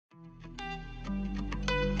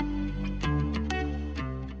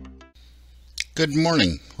Good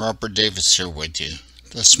morning, Robert Davis here with you.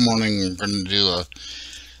 This morning we're going to do a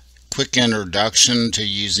quick introduction to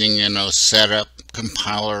using Inno Setup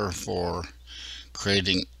Compiler for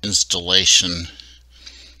creating installation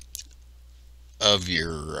of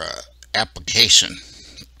your application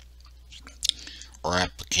or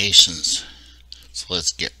applications. So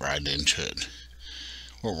let's get right into it.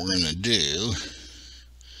 What we're going to do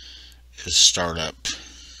is start up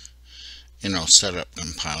Inno Setup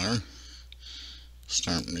Compiler.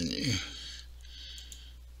 Start menu.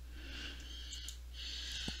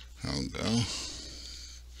 There we go.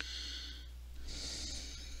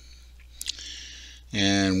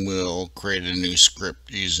 And we'll create a new script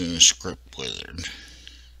using the script wizard.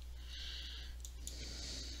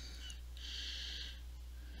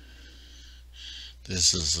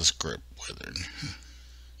 This is the script wizard.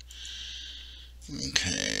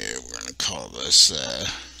 Okay, we're going to call this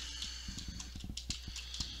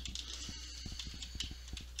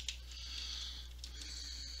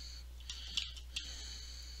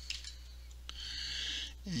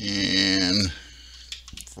and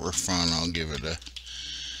for fun I'll give it a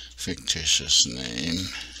fictitious name,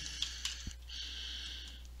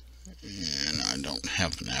 and I don't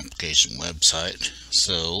have an application website,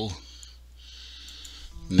 so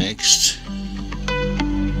next put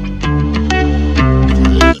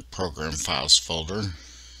it in the program files folder.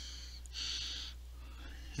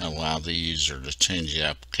 Allow the user to change the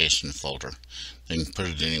application folder. They can put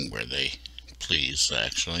it anywhere they please.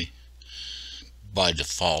 Actually, by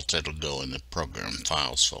default it'll go in the program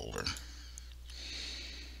files folder,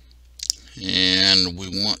 and we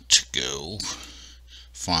want to go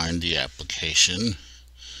find the application.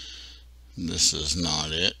 This is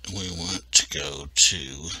not it. We want to go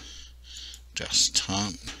to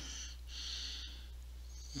desktop,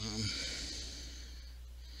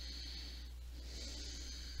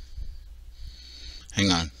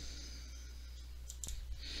 hang on.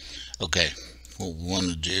 Okay, what we want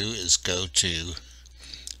to do is go to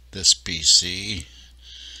this PC,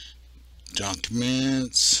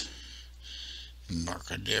 Documents,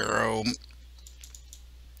 Embarcadero,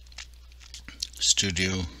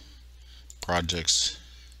 Studio, Projects,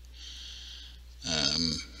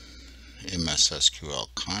 MS SQL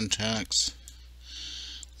Contacts,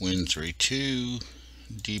 Win32,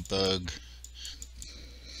 Debug,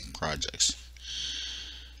 Projects.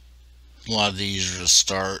 A lot of these are to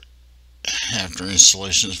start after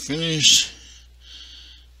installation is finished.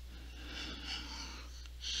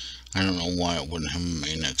 I don't know why it wouldn't have a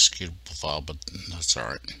main executable file, but that's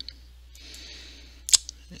alright.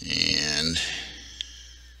 And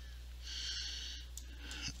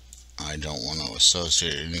I don't want to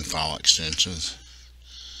associate any file extensions.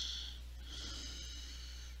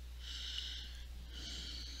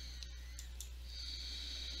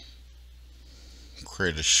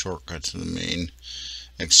 Create a shortcut to the main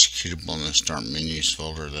executable in the start menus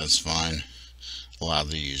folder. That's fine. Allow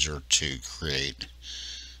the user to create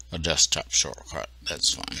a desktop shortcut.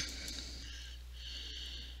 That's fine.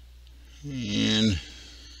 And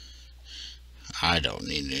I don't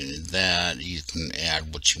need any of that. You can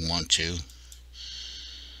add what you want to,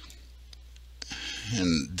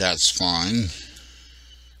 and that's fine.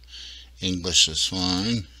 English is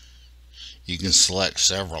fine. You can select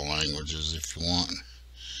several languages if you want.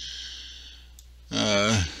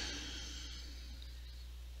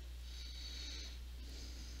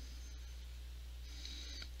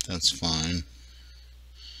 That's fine.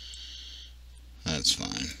 That's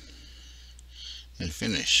fine. And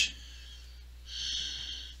finish.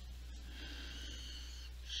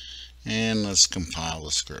 And let's compile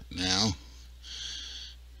the script now.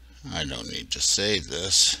 I don't need to save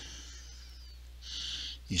this.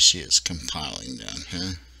 You see it's compiling down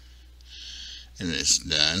here, and it's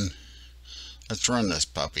done. Let's run this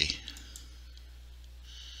puppy.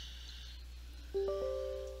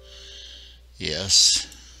 Yes.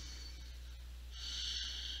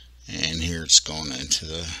 And here it's going into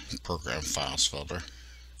the program files folder,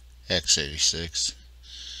 x86.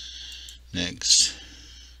 Next,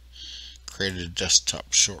 create a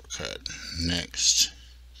desktop shortcut. Next,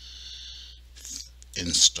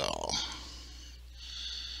 install,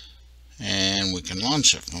 and we can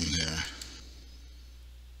launch it from here.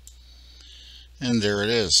 And there it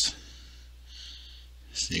is.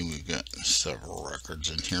 See, we've got several records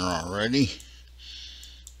in here already.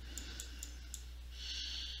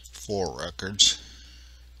 4 records,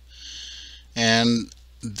 and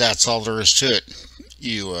that's all there is to it.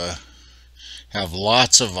 You have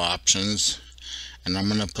lots of options, and I'm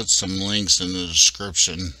going to put some links in the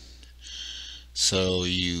description so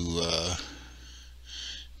you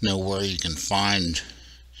know where you can find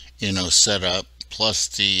Inno Setup plus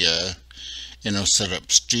the Inno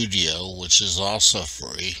Setup Studio, which is also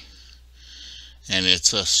free, and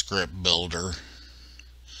it's a script builder.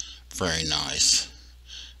 Very nice,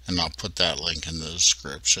 and I'll put that link in the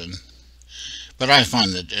description. But I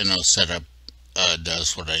find that Inno Setup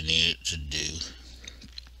does what I need it to do,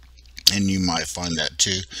 and you might find that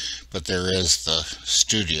too. But there is the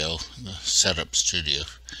Studio, the Setup Studio,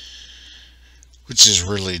 which is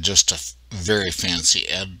really just a very fancy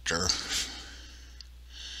editor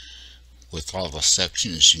with all the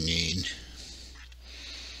sections you need,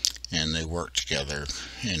 and they work together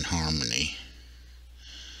in harmony.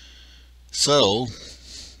 So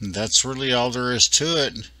that's really all there is to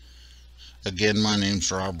it. Again, my name's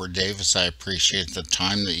Robert Davis. I appreciate the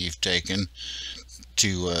time that you've taken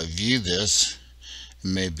to view this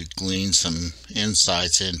and maybe glean some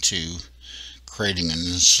insights into creating an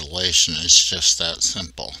installation. It's just that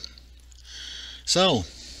simple. So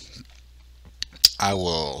I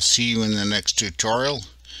will see you in the next tutorial.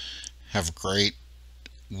 Have a great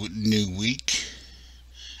new week,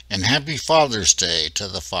 and happy Father's Day to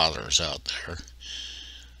the fathers out there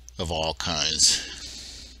of all kinds.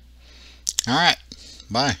 Alright,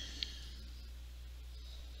 bye.